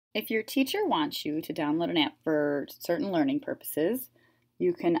If your teacher wants you to download an app for certain learning purposes,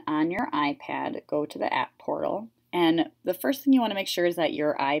 you can, on your iPad, go to the app portal. And the first thing you want to make sure is that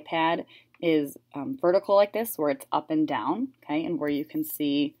your iPad is vertical like this, where it's up and down, okay, and where you can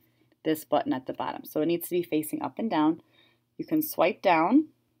see this button at the bottom. So it needs to be facing up and down. You can swipe down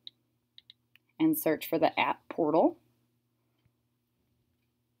and search for the app portal.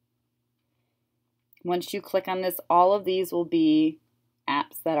 Once you click on this, all of these will be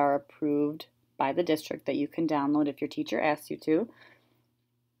apps that are approved by the district that you can download if your teacher asks you to.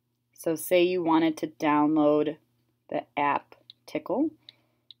 So say you wanted to download the app Tickle.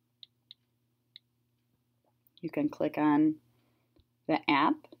 You can click on the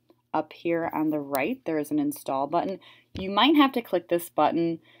app. Up here on the right, there is an install button. You might have to click this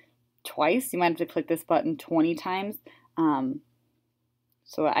button twice. You might have to click this button 20 times.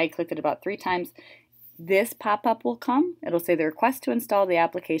 So I clicked it about 3 times. This pop-up will come. It'll say the request to install the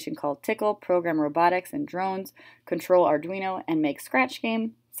application called Tickle, program robotics and drones, control Arduino, and make Scratch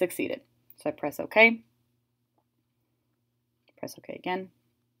game succeeded. So I press OK. Press OK again.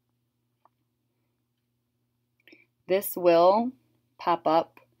 This will pop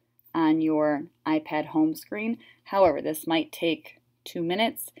up on your iPad home screen. However, this might take 2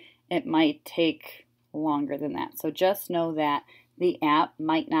 minutes. It might take longer than that. So just know that the app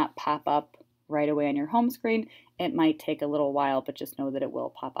might not pop up right away on your home screen. It might take a little while, but just know that it will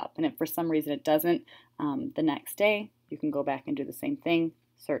pop up. And if for some reason it doesn't, the next day, you can go back and do the same thing.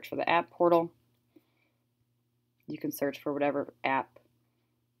 Search for the app portal. You can search for whatever app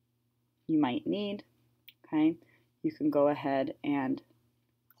you might need. Okay, you can go ahead and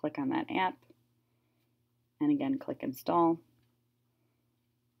click on that app, and again click install,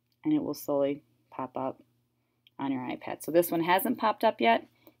 and it will slowly pop up on your iPad. So this one hasn't popped up yet,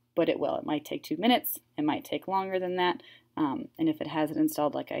 but it will. It might take 2 minutes. It might take longer than that. And if it hasn't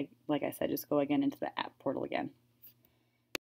installed, like I said, just go again into the app portal again.